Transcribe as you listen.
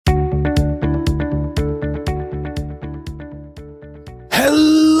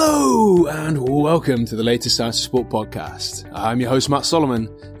Hello and welcome to the latest Science of Sport podcast. I'm your host Matt Solomon,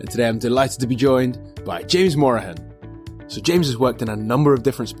 and today I'm delighted to be joined by James Morahan. So James has worked in a number of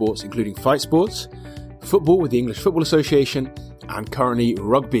different sports, including fight sports, football with the English Football Association, and currently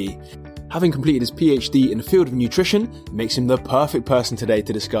rugby. Having completed his PhD in the field of nutrition makes him the perfect person today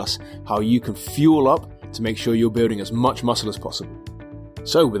to discuss how you can fuel up to make sure you're building as much muscle as possible.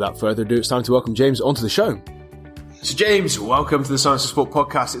 So without further ado, it's time to welcome James onto the show. So James, welcome to the Science of Sport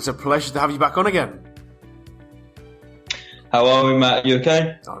podcast. It's a pleasure to have you back on again. How are we, Matt? You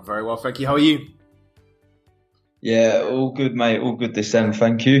okay? I'm very well, thank you. How are you? Yeah, all good, mate. All good this end,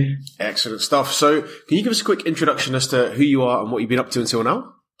 thank you. Excellent stuff. So can you give us a quick introduction as to who you are and what you've been up to until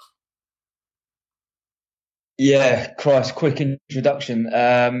now? Yeah, Christ, quick introduction.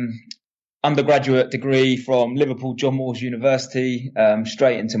 Undergraduate degree from Liverpool John Moores University,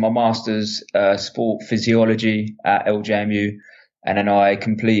 straight into my master's sport physiology at LJMU, and then I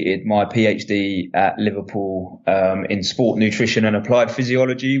completed my PhD at Liverpool in sport nutrition and applied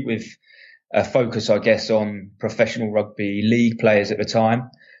physiology with a focus, I guess, on professional rugby league players at the time.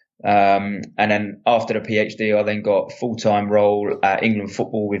 And then after the PhD, I then got a full-time role at England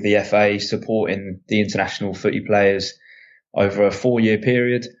Football with the FA, supporting the international footy players over a 4-year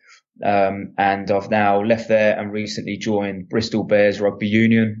period. And I've now left there and recently joined Bristol Bears Rugby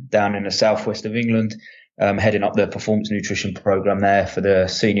Union down in the southwest of England, heading up the performance nutrition program there for the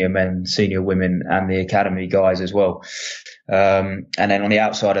senior men, senior women and the academy guys as well. And then on the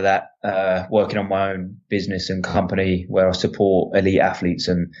outside of that, working on my own business and company where I support elite athletes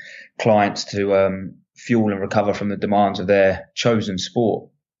and clients to fuel and recover from the demands of their chosen sport.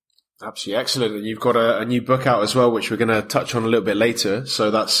 Absolutely excellent. And you've got a new book out as well, which we're going to touch on a little bit later.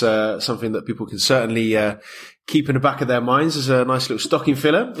 So that's something that people can certainly keep in the back of their minds as a nice little stocking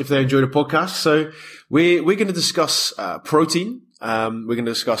filler if they enjoy the podcast. So we're going to discuss protein. We're going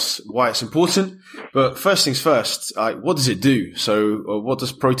to discuss why it's important. But first things first, what does it do? So what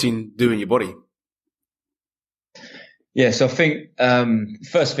does protein do in your body? Yeah, so I think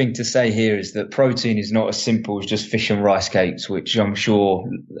first thing to say here is that protein is not as simple as just fish and rice cakes, which I'm sure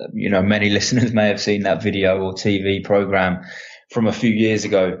many listeners may have seen that video or TV program from a few years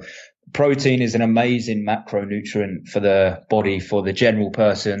ago. Protein is an amazing macronutrient for the body, for the general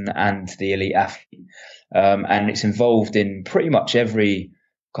person and the elite athlete, and it's involved in pretty much every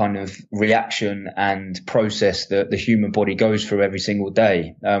kind of reaction and process that the human body goes through every single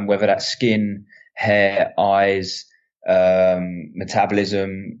day, whether that's skin, hair, eyes,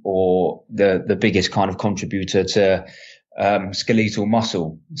 metabolism, or the biggest kind of contributor to skeletal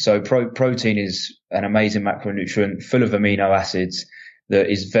muscle. So protein is an amazing macronutrient full of amino acids that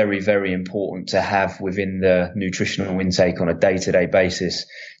is very, very important to have within the nutritional intake on a day-to-day basis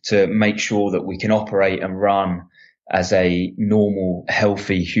to make sure that we can operate and run as a normal,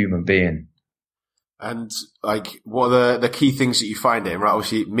 healthy human being. And what are the key things that you find in, right?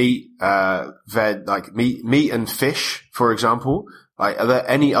 Obviously meat, meat and fish, for example. Are there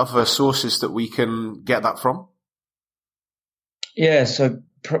any other sources that we can get that from? Yeah. So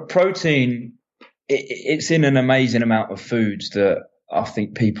protein, it's in an amazing amount of foods that I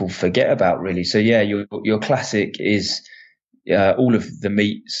think people forget about really. So yeah, your classic is, all of the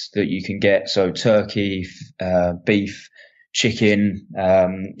meats that you can get. So turkey, beef, chicken,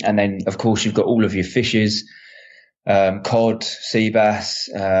 and then of course you've got all of your fishes, cod, sea bass,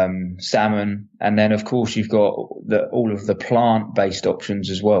 salmon, and then of course you've got all of the plant-based options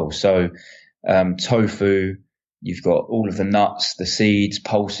as well. So tofu, you've got all of the nuts, the seeds,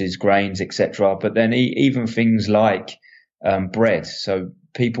 pulses, grains, etc. But then even things like bread. So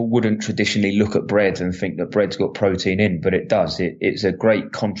people wouldn't traditionally look at bread and think that bread's got protein in, but it does. It's a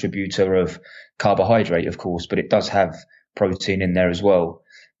great contributor of carbohydrate, of course, but it does have protein in there as well.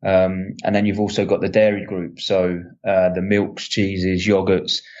 And then you've also got the dairy group. So the milks, cheeses,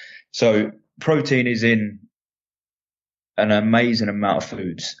 yogurts. So protein is in an amazing amount of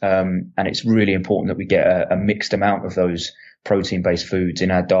foods. And it's really important that we get a mixed amount of those protein-based foods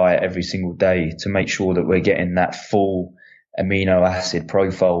in our diet every single day to make sure that we're getting that full amino acid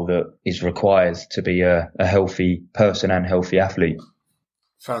profile that is required to be a healthy person and healthy athlete.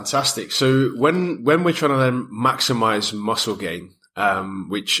 Fantastic. So when we're trying to then maximize muscle gain,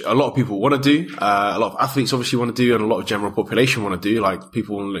 which a lot of people want to do, a lot of athletes obviously want to do, and a lot of general population want to do, like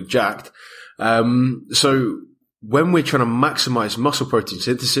people want to look jacked. So when we're trying to maximize muscle protein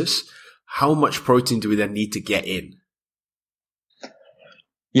synthesis, how much protein do we then need to get in?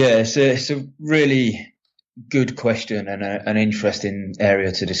 Yeah, it's a really good question and an interesting area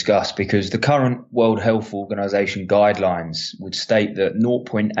to discuss, because the current World Health Organization guidelines would state that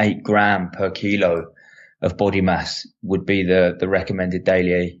 0.8 gram per kilo of body mass would be the recommended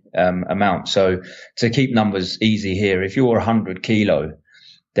daily amount. So to keep numbers easy here, if you're 100 kilo,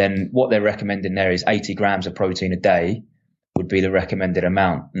 then what they're recommending there is 80 grams of protein a day would be the recommended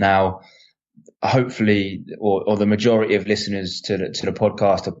amount. Now, hopefully, or the majority of listeners to the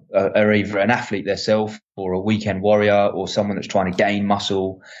podcast are either an athlete themselves, or a weekend warrior, or someone that's trying to gain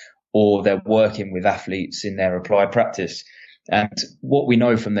muscle, or they're working with athletes in their applied practice. And what we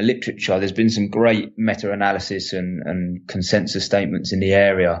know from the literature, there's been some great meta-analysis and consensus statements in the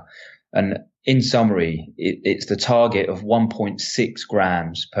area. And in summary, it's the target of 1.6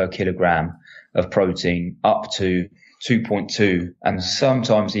 grams per kilogram of protein up to 2.2 and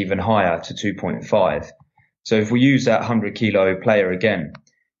sometimes even higher to 2.5. So if we use that 100 kilo player again,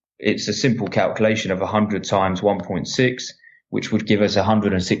 it's a simple calculation of 100 times 1.6, which would give us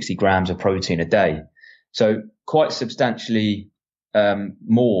 160 grams of protein a day. So quite substantially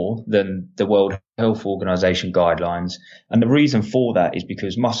more than the World Health Organization guidelines. And the reason for that is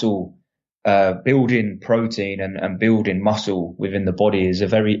because muscle building protein and building muscle within the body is a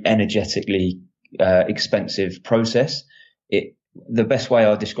very energetically expensive process. The best way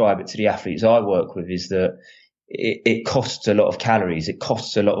I describe it to the athletes I work with is that it costs a lot of calories. It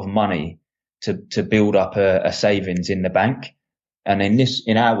costs a lot of money to build up a savings in the bank. And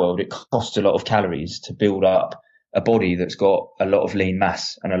in our world, it costs a lot of calories to build up a body that's got a lot of lean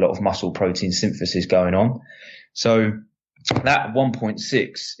mass and a lot of muscle protein synthesis going on. So that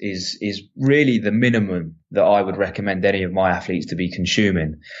 1.6 is really the minimum that I would recommend any of my athletes to be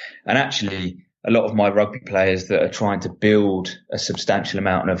consuming. And actually, a lot of my rugby players that are trying to build a substantial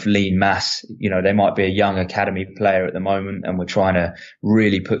amount of lean mass, they might be a young academy player at the moment and we're trying to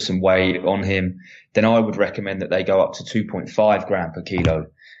really put some weight on him, then I would recommend that they go up to 2.5 gram per kilo.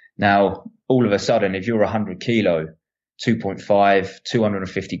 Now, all of a sudden, if you're 100 kilo, 2.5,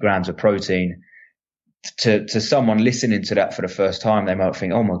 250 grams of protein, to someone listening to that for the first time, they might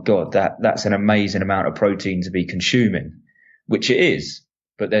think, oh my God, that's an amazing amount of protein to be consuming, which it is.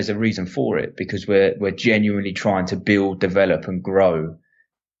 But there's a reason for it, because we're genuinely trying to build, develop and grow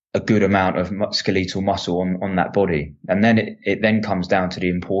a good amount of skeletal muscle on that body. And then it then comes down to the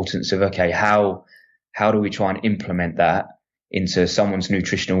importance of, okay, how do we try and implement that into someone's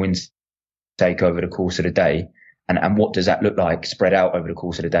nutritional intake over the course of the day? And what does that look like spread out over the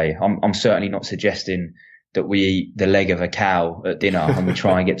course of the day? I'm certainly not suggesting that we eat the leg of a cow at dinner and we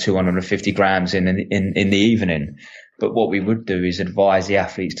try and get 250 grams in the evening. But what we would do is advise the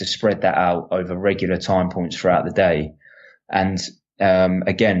athletes to spread that out over regular time points throughout the day. And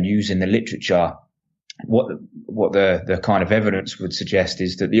again, using the literature, what the kind of evidence would suggest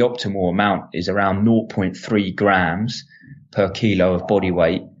is that the optimal amount is around 0.3 grams per kilo of body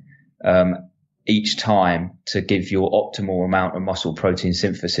weight each time to give your optimal amount of muscle protein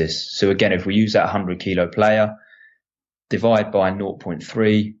synthesis. So again, if we use that 100 kilo player, divide by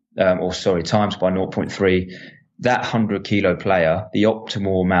 0.3, times by 0.3, that 100 kilo player, the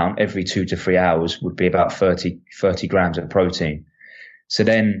optimal amount every 2 to 3 hours would be about 30 grams of protein. So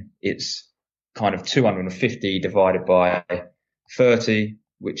then it's kind of 250 divided by 30,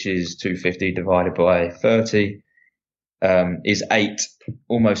 which is 250 divided by 30, is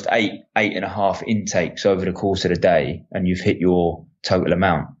almost eight and a half intakes over the course of the day, and you've hit your total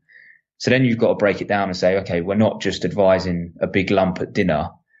amount. So then you've got to break it down and say, okay, we're not just advising a big lump at dinner.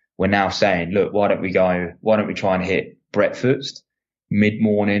 We're now saying, look, why don't we try and hit breakfast,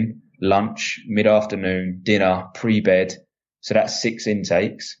 mid-morning, lunch, mid-afternoon, dinner, pre-bed. So that's 6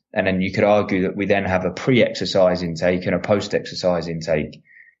 intakes. And then you could argue that we then have a pre-exercise intake and a post-exercise intake.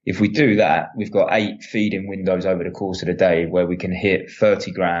 If we do that, we've got 8 feeding windows over the course of the day where we can hit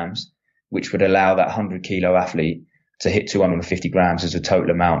 30 grams, which would allow that 100 kilo athlete to hit 250 grams as a total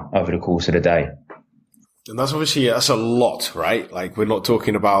amount over the course of the day. And that's a lot, right? Like, we're not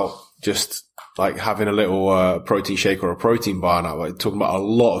talking about just like having a little protein shake or a protein bar now. We're talking about a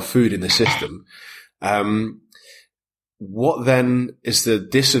lot of food in the system. What then is the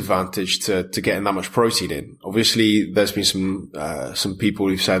disadvantage to getting that much protein in? Obviously, there's been some people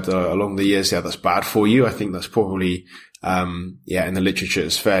who've said along the years, that's bad for you. I think that's probably, in the literature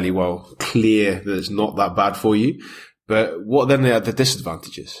it's fairly well clear that it's not that bad for you. But what then are the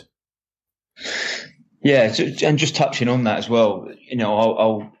disadvantages? Yeah, and just touching on that as well,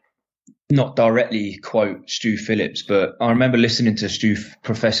 I'll not directly quote Stu Phillips, but I remember listening to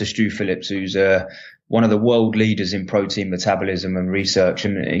Professor Stu Phillips, who's one of the world leaders in protein metabolism and research,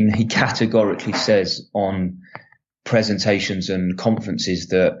 and he categorically says on presentations and conferences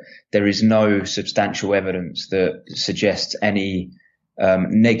that there is no substantial evidence that suggests any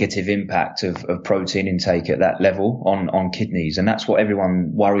negative impact of protein intake at that level on kidneys. And that's what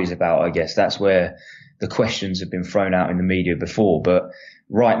everyone worries about, I guess. That's where the questions have been thrown out in the media before. But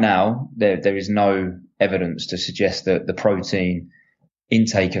right now, there is no evidence to suggest that the protein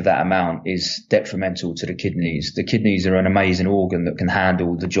intake of that amount is detrimental to the kidneys. The kidneys are an amazing organ that can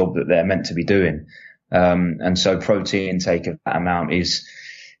handle the job that they're meant to be doing. And so protein intake of that amount is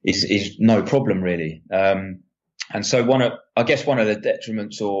no problem really. And so one of the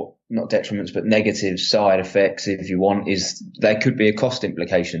detriments, or not detriments, but negative side effects, if you want, is there could be a cost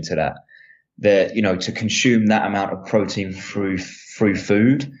implication to that. That, to consume that amount of protein through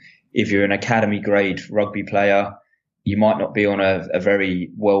food, if you're an academy grade rugby player, you might not be on a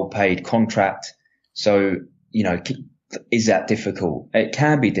very well paid contract. So, is that difficult? It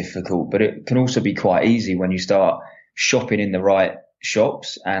can be difficult, but it can also be quite easy when you start shopping in the right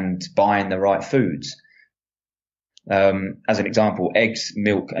shops and buying the right foods. As an example, eggs,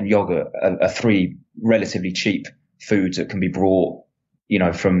 milk and yogurt are three relatively cheap foods that can be brought,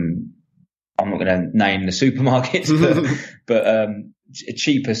 from, I'm not going to name the supermarkets, but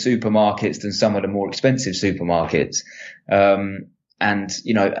cheaper supermarkets than some of the more expensive supermarkets. And,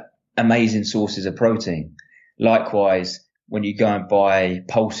 amazing sources of protein. Likewise, when you go and buy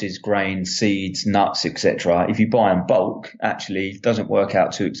pulses, grains, seeds, nuts, etc., if you buy in bulk, actually it doesn't work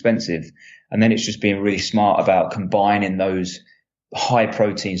out too expensive. And then it's just being really smart about combining those high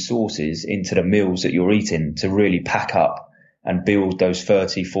protein sources into the meals that you're eating to really pack up and build those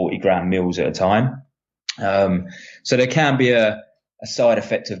 30, 40 gram meals at a time. So there can be a side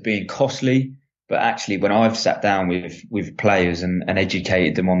effect of being costly, but actually when I've sat down with players and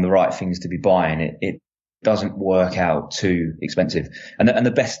educated them on the right things to be buying, it doesn't work out too expensive. And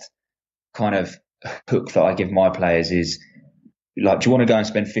the best kind of hook that I give my players is, like, do you want to go and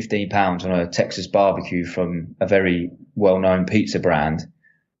spend £15 on a Texas barbecue from a very well-known pizza brand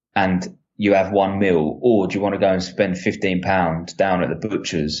and you have one meal, or do you want to go and spend £15 down at the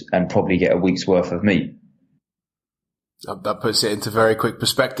butcher's and probably get a week's worth of meat? That puts it into very quick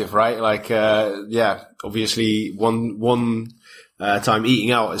perspective, right? Like, obviously one time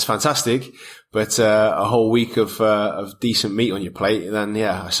eating out is fantastic, but a whole week of decent meat on your plate, then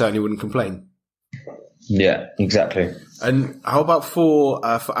I certainly wouldn't complain. Yeah, exactly. And how about for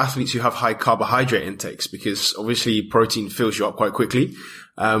athletes who have high carbohydrate intakes? Because obviously protein fills you up quite quickly.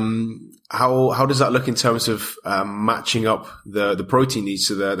 How does that look in terms of matching up the protein needs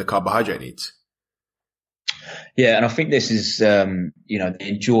to the carbohydrate needs? Yeah, and I think this is, the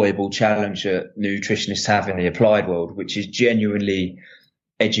enjoyable challenge that nutritionists have in the applied world, which is genuinely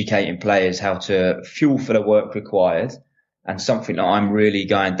educating players how to fuel for the work required. And something that I'm really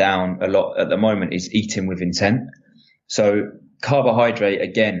going down a lot at the moment is eating with intent. So carbohydrate,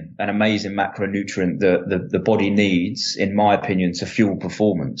 again, an amazing macronutrient that the body needs, in my opinion, to fuel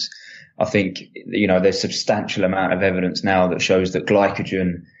performance. I think, there's substantial amount of evidence now that shows that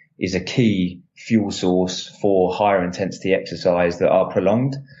glycogen is a key fuel source for higher intensity exercise that are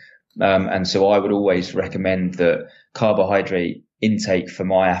prolonged. And so I would always recommend that carbohydrate intake for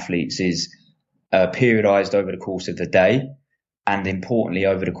my athletes is periodized over the course of the day and, importantly,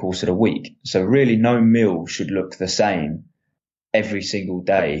 over the course of the week. So really no meal should look the same every single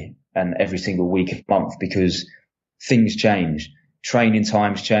day and every single week of month, because things change. Training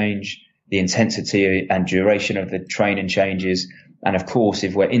times change, the intensity and duration of the training changes. And of course,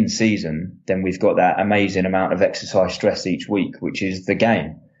 if we're in season, then we've got that amazing amount of exercise stress each week, which is the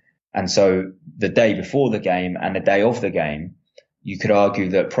game. And so the day before the game and the day of the game, you could argue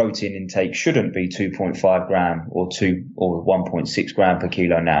that protein intake shouldn't be 2.5 gram or 1.6 gram per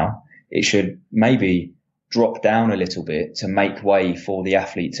kilo now. It should maybe drop down a little bit to make way for the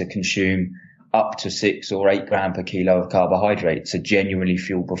athlete to consume up to 6 or 8 gram per kilo of carbohydrate to genuinely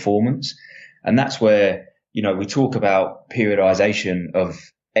fuel performance. And that's where, we talk about periodization of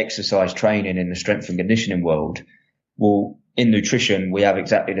exercise training in the strength and conditioning world. Well, in nutrition, we have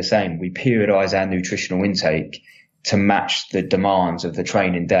exactly the same. We periodize our nutritional intake to match the demands of the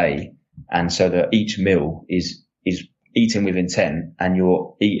training day. And so that each meal is eaten with intent, and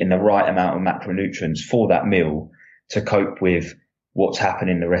you're eating the right amount of macronutrients for that meal to cope with what's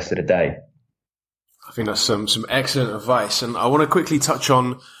happening the rest of the day. I think that's some excellent advice. And I want to quickly touch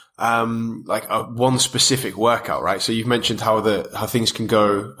on one specific workout, right? So you've mentioned how things can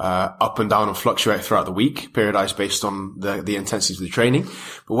go up and down and fluctuate throughout the week, periodized based on the intensity of the training.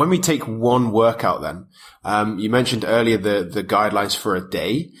 But when we take one workout, then you mentioned earlier the guidelines for a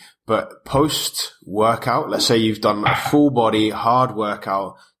day, but post workout, let's say you've done a full body hard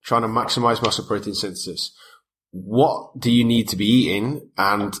workout, trying to maximize muscle protein synthesis. What do you need to be eating,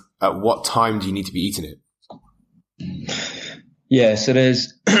 and at what time do you need to be eating it? Yeah, so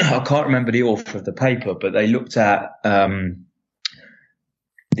there's, I can't remember the author of the paper, but they looked at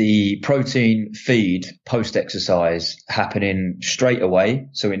the protein feed post-exercise happening straight away,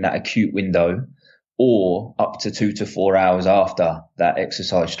 so in that acute window, or up to 2 to 4 hours after that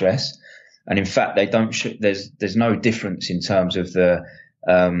exercise stress. And in fact, they don't. There's no difference in terms of the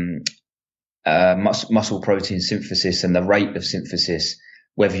muscle protein synthesis and the rate of synthesis,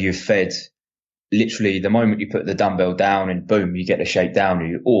 whether you've fed literally the moment you put the dumbbell down and boom, you get a shake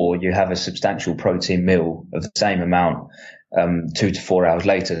down, or you have a substantial protein meal of the same amount 2 to 4 hours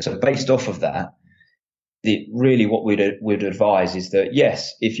later. So based off of that, really what we'd advise is that,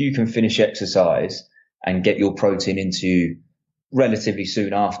 yes, if you can finish exercise and get your protein into you relatively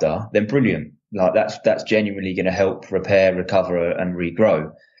soon after, then brilliant. Like that's genuinely going to help repair, recover, and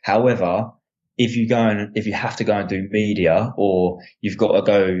regrow. However, if you have to go and do media, or you've got to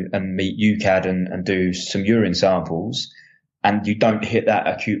go and meet UCAD and do some urine samples, and you don't hit that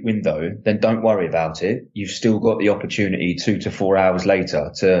acute window, then don't worry about it. You've still got the opportunity 2 to 4 hours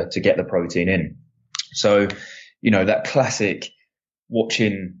later to get the protein in. So, that classic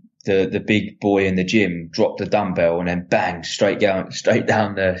watching the big boy in the gym drop the dumbbell and then bang, straight down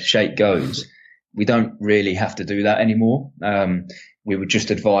the shake goes. We don't really have to do that anymore. We would just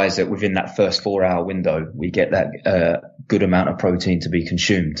advise that within that first 4 hour window, we get that good amount of protein to be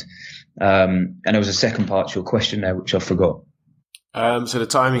consumed. And there was a second part to your question there, which I forgot. So the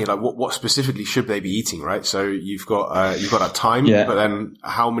timing, like what specifically should they be eating, right? So you've got that time, yeah. But then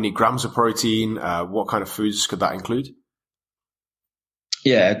how many grams of protein, what kind of foods could that include?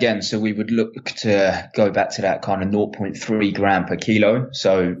 Yeah, again, so we would look to go back to that kind of 0.3 gram per kilo.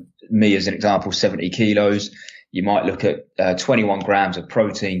 So me, as an example, 70 kilos, you might look at 21 grams of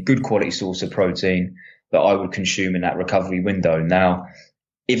protein, good quality source of protein that I would consume in that recovery window. Now,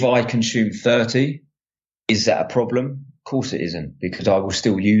 if I consume 30, is that a problem? Of course it isn't, because I will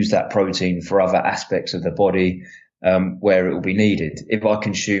still use that protein for other aspects of the body where it will be needed. If I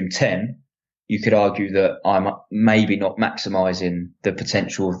consume 10, you could argue that I'm maybe not maximizing the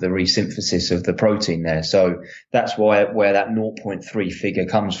potential of the resynthesis of the protein there. So that's where that 0.3 figure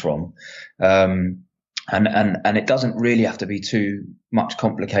comes from. And it doesn't really have to be too much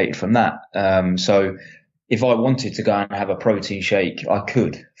complicated from that. So if I wanted to go and have a protein shake, I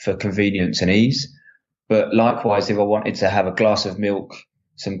could, for convenience and ease. But likewise, if I wanted to have a glass of milk,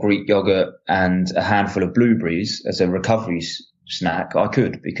 some Greek yogurt, and a handful of blueberries as a recovery snack, I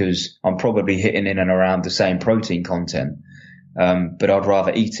could, because I'm probably hitting in and around the same protein content. But I'd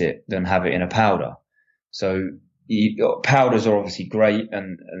rather eat it than have it in a powder. So powders are obviously great,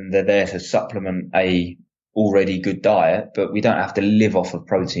 and they're there to supplement a already good diet, but we don't have to live off of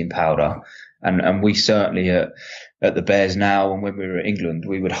protein powder. And we certainly at the Bears now, and when we were at England,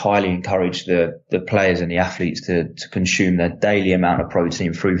 we would highly encourage the players and the athletes to consume their daily amount of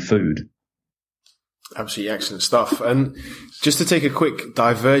protein through food. Absolutely excellent stuff. And just to take a quick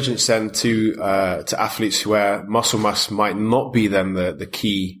divergence then to athletes where muscle mass might not be then the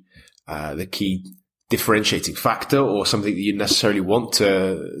key differentiating factor, or something that you necessarily want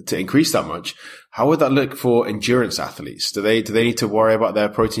to increase that much. How would that look for endurance athletes? Do they need to worry about their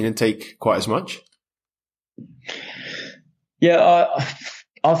protein intake quite as much? Yeah,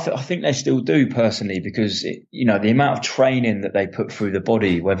 I think they still do personally, because the amount of training that they put through the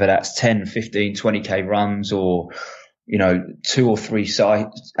body, whether that's 10, 15, 20k runs, or 2 or 3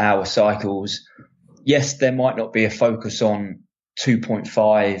 hour cycles. Yes, there might not be a focus on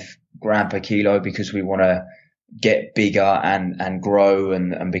 2.5 gram per kilo because we want to get bigger and grow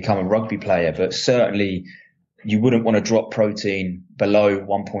and become a rugby player, but certainly you wouldn't want to drop protein below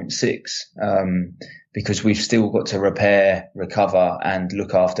 1.6 because we've still got to repair, recover, and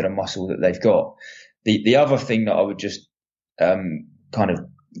look after the muscle that they've got. The other thing that I would just kind of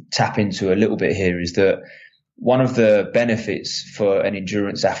tap into a little bit here is that one of the benefits for an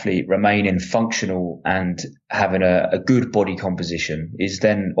endurance athlete remaining functional and having a good body composition is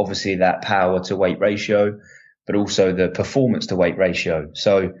then obviously that power to weight ratio, but also the performance to weight ratio.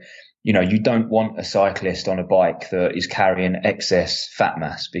 So, you don't want a cyclist on a bike that is carrying excess fat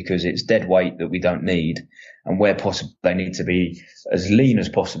mass, because it's dead weight that we don't need. And where possible, they need to be as lean as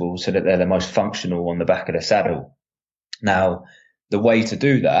possible so that they're the most functional on the back of the saddle. Now, the way to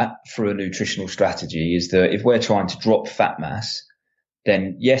do that through a nutritional strategy is that if we're trying to drop fat mass,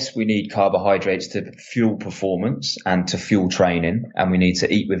 then yes, we need carbohydrates to fuel performance and to fuel training, and we need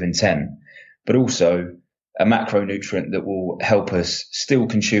to eat with intent, but also a macronutrient that will help us still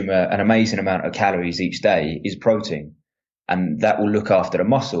consume an amazing amount of calories each day is protein. And that will look after the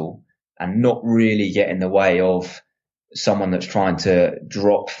muscle and not really get in the way of someone that's trying to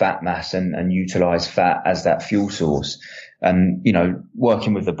drop fat mass and utilize fat as that fuel source. And,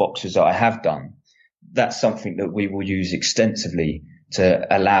 working with the boxers that I have done, that's something that we will use extensively to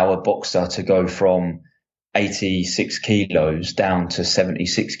allow a boxer to go from 86 kilos down to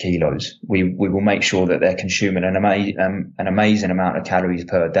 76 kilos. We will make sure that they're consuming an amazing amount of calories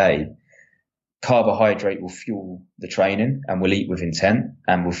per day. Carbohydrate will fuel the training and will eat with intent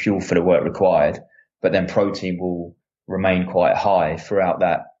and will fuel for the work required. But then protein will remain quite high throughout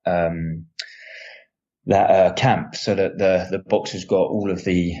that camp, so that the boxer's got all of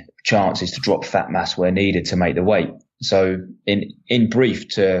the chances to drop fat mass where needed to make the weight. So in brief,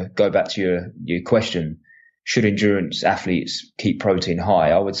 to go back to your question, should endurance athletes keep protein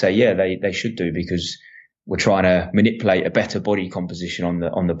high? I would say, yeah, they should do, because we're trying to manipulate a better body composition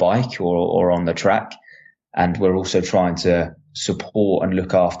on the bike or on the track. And we're also trying to support and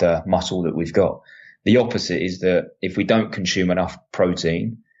look after muscle that we've got. The opposite is that if we don't consume enough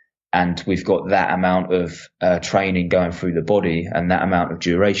protein and we've got that amount of training going through the body and that amount of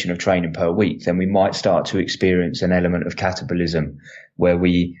duration of training per week, then we might start to experience an element of catabolism where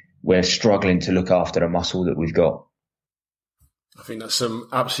we're struggling to look after the muscle that we've got. I think that's some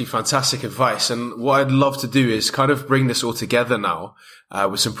absolutely fantastic advice. And what I'd love to do is kind of bring this all together now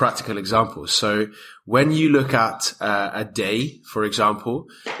with some practical examples. So when you look at a day, for example,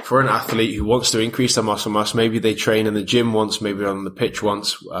 for an athlete who wants to increase their muscle mass, maybe they train in the gym once, maybe on the pitch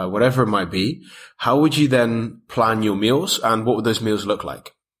once, whatever it might be, how would you then plan your meals, and what would those meals look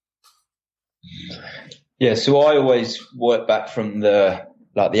like? Yeah, so I always work back from the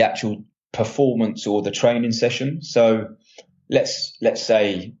actual performance or the training session. So let's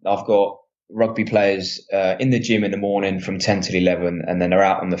say I've got rugby players in the gym in the morning from 10 till 11, and then they're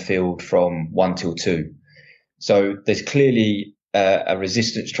out on the field from 1 till 2. So there's clearly a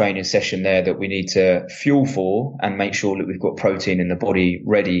resistance training session there that we need to fuel for and make sure that we've got protein in the body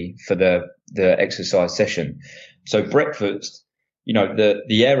ready for the exercise session. So breakfast,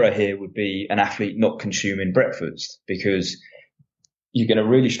 the error here would be an athlete not consuming breakfast, because you're going to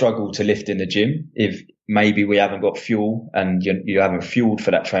really struggle to lift in the gym if maybe we haven't got fuel and you haven't fueled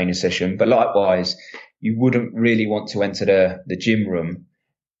for that training session. But likewise, you wouldn't really want to enter the gym room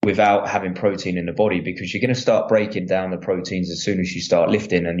without having protein in the body, because you're going to start breaking down the proteins as soon as you start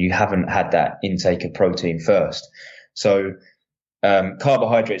lifting and you haven't had that intake of protein first. So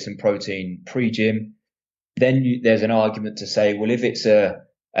carbohydrates and protein pre-gym. Then there's an argument to say, well, if it's a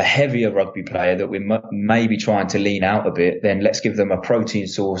heavier rugby player that we're maybe trying to lean out a bit, then let's give them a protein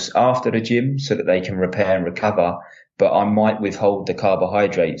source after the gym so that they can repair and recover. But I might withhold the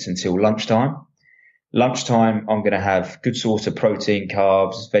carbohydrates until lunchtime. Lunchtime, I'm going to have good source of protein,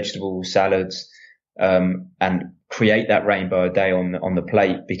 carbs, vegetables, salads, and create that rainbow a day on the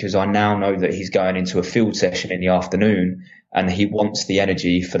plate, because I now know that he's going into a field session in the afternoon and he wants the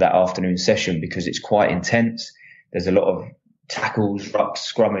energy for that afternoon session because it's quite intense. There's a lot of tackles, rucks,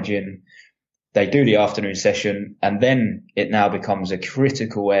 scrummaging. They do the afternoon session, and then it now becomes a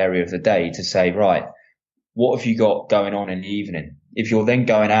critical area of the day to say, right, what have you got going on in the evening? If you're then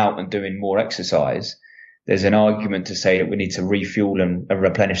going out and doing more exercise, there's an argument to say that we need to refuel and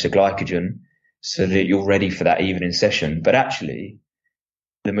replenish the glycogen so that you're ready for that evening session. But actually,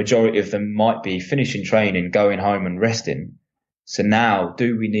 the majority of them might be finishing training, going home and resting. So now,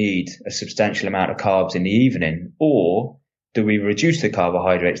 do we need a substantial amount of carbs in the evening, or do we reduce the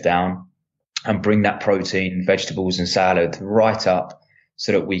carbohydrates down and bring that protein, vegetables and salad right up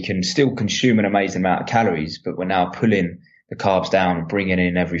so that we can still consume an amazing amount of calories, but we're now pulling the carbs down and bringing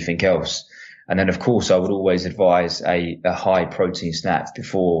in everything else? And then, of course, I would always advise a high protein snack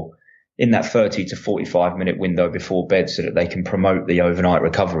before, in that 30 to 45 minute window before bed, so that they can promote the overnight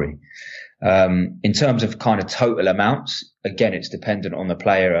recovery. In terms of kind of total amounts, again, it's dependent on the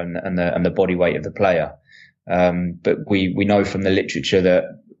player and the body weight of the player. But we know from the literature that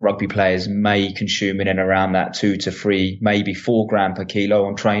rugby players may consume in and around that 2 to 3, maybe 4 gram per kilo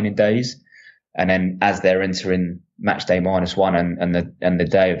on training days. And then as they're entering match day -1 and the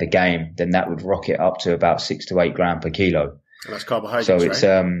day of the game, then that would rocket up to about 6 to 8 gram per kilo. And that's carbohydrates, so it's,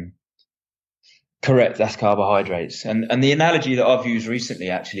 right? Correct. That's carbohydrates. And the analogy that I've used recently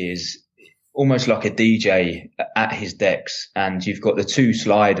actually is almost like a DJ at his decks, and you've got the 2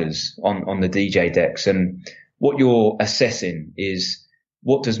 sliders on the DJ decks. And what you're assessing is,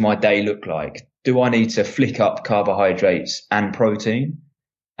 what does my day look like? Do I need to flick up carbohydrates and protein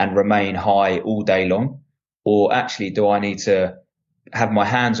and remain high all day long? Or actually, do I need to have my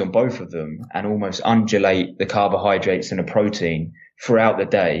hands on both of them and almost undulate the carbohydrates and the protein throughout the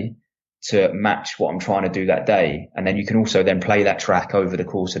day to match what I'm trying to do that day? And then you can also then play that track over the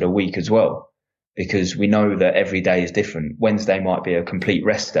course of the week as well, because we know that every day is different. Wednesday might be a complete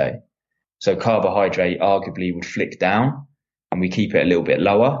rest day. So carbohydrate arguably would flick down and we keep it a little bit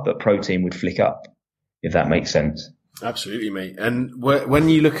lower, but protein would flick up, if that makes sense. Absolutely, mate. And when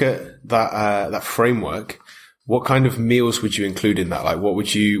you look at that framework, what kind of meals would you include in that? Like, what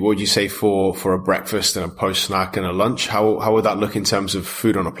would you say for a breakfast and a post snack and a lunch? How would that look in terms of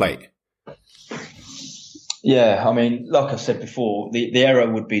food on a plate? Yeah, I mean, like I said before, the error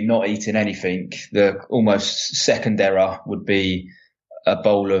would be not eating anything. The almost second error would be a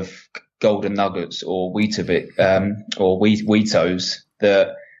bowl of golden nuggets or Weetabix, or Wheatos.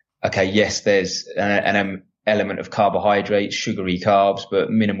 Yes, there's an element of carbohydrates, sugary carbs,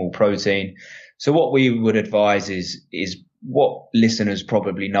 but minimal protein. So what we would advise is what listeners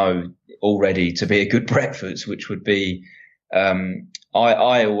probably know already to be a good breakfast, which would be,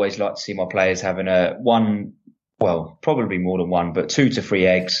 I always like to see my players having probably more than one, but 2 to 3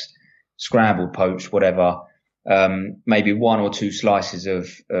 eggs, scrambled, poached, whatever, maybe 1 or 2 slices of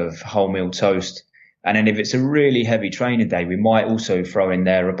wholemeal toast. And then if it's a really heavy training day, we might also throw in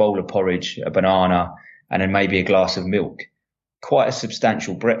there a bowl of porridge, a banana, and then maybe a glass of milk. Quite a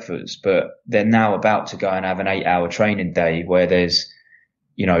substantial breakfast, but they're now about to go and have an 8-hour training day where there's,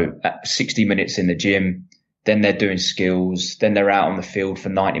 60 minutes in the gym, then they're doing skills, then they're out on the field for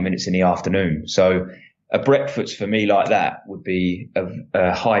 90 minutes in the afternoon. So a breakfast for me like that would be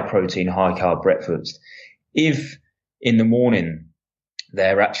a high protein, high carb breakfast. If in the morning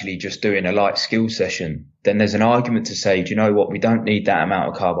they're actually just doing a light skill session, then there's an argument to say, do you know what? We don't need that amount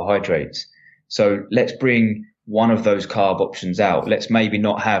of carbohydrates. So let's bring one of those carb options out. Let's maybe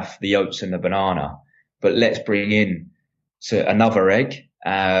not have the oats and the banana, but let's bring in another egg,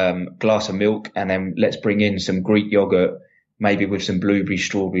 glass of milk, and then let's bring in some Greek yogurt, maybe with some blueberries,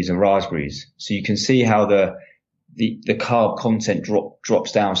 strawberries and raspberries. So you can see how the carb content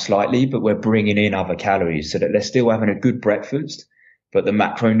drops down slightly, but we're bringing in other calories so that they're still having a good breakfast, but the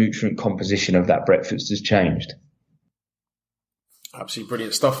macronutrient composition of that breakfast has changed. Absolutely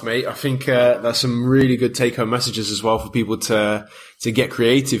brilliant stuff, mate. I think there's some really good take-home messages as well for people to get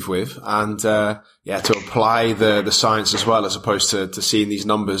creative with and to apply the science as well, as opposed to seeing these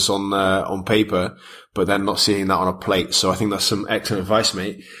numbers on paper, but then not seeing that on a plate. So I think that's some excellent advice,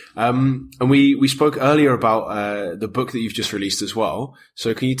 mate. And we spoke earlier about the book that you've just released as well.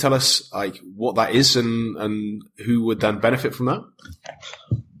 So can you tell us like what that is and who would then benefit from that?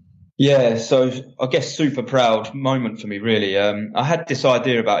 Yeah, so I guess super proud moment for me, really. I had this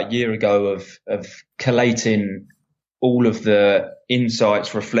idea about a year ago of collating all of the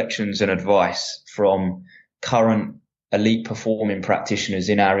insights, reflections and advice from current elite performing practitioners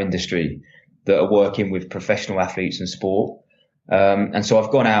in our industry that are working with professional athletes and sport. And so I've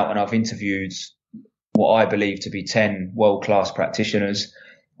gone out and I've interviewed what I believe to be 10 world-class practitioners.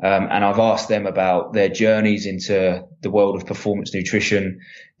 And I've asked them about their journeys into the world of performance nutrition,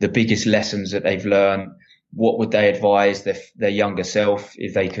 the biggest lessons that they've learned. What would they advise their younger self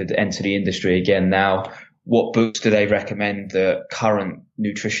if they could enter the industry again now? What books do they recommend that current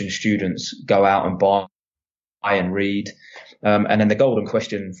nutrition students go out and buy and read? And then the golden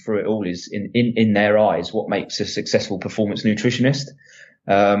question through it all is, in their eyes, what makes a successful performance nutritionist?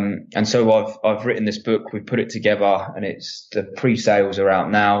 And so I've written this book, we've put it together, and the pre-sales are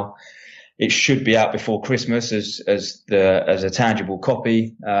out now. It should be out before Christmas as a tangible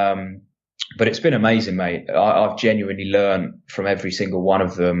copy. But it's been amazing, mate. I've genuinely learned from every single one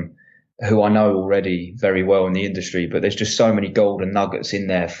of them, who I know already very well in the industry, but there's just so many golden nuggets in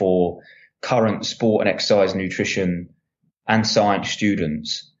there for current sport and exercise nutrition and science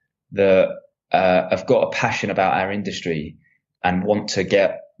students that have got a passion about our industry and want to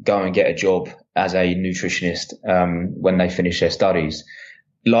go and get a job as a nutritionist when they finish their studies.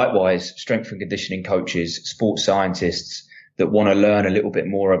 Likewise, strength and conditioning coaches, sports scientists that want to learn a little bit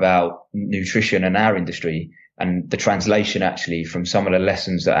more about nutrition and our industry, and the translation actually from some of the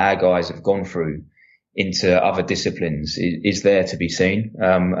lessons that our guys have gone through into other disciplines is there to be seen.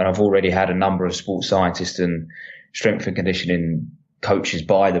 And I've already had a number of sports scientists and strength and conditioning coaches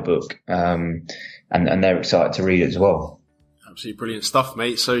buy the book, and they're excited to read it as well. Absolutely brilliant stuff,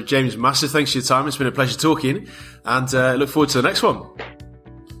 mate. So, James, massive thanks for your time. It's been a pleasure talking, and look forward to the next one.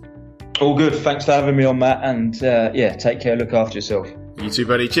 All good. Thanks for having me on, Matt. And take care. Look after yourself. You too,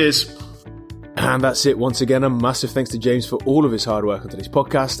 buddy. Cheers. And that's it. Once again, a massive thanks to James for all of his hard work on today's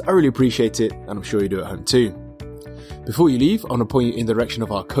podcast. I really appreciate it, and I'm sure you do at home too. Before you leave, I want to point you in the direction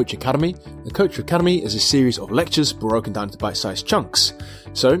of our Coach Academy. The Coach Academy is a series of lectures broken down into bite-sized chunks.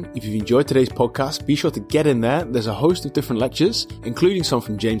 So, if you've enjoyed today's podcast, be sure to get in there. There's a host of different lectures, including some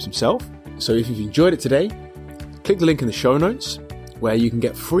from James himself. So if you've enjoyed it today, click the link in the show notes, where you can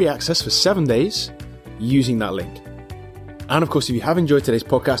get free access for 7 days using that link. And of course, if you have enjoyed today's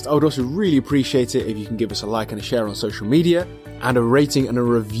podcast, I would also really appreciate it if you can give us a like and a share on social media, and a rating and a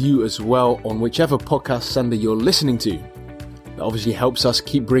review as well on whichever podcast sender you're listening to. That obviously helps us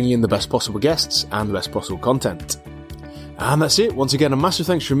keep bringing in the best possible guests and the best possible content. And that's it. Once again, a massive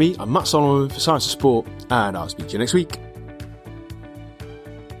thanks from me. I'm Matt Solomon for Science of Sport, and I'll speak to you next week.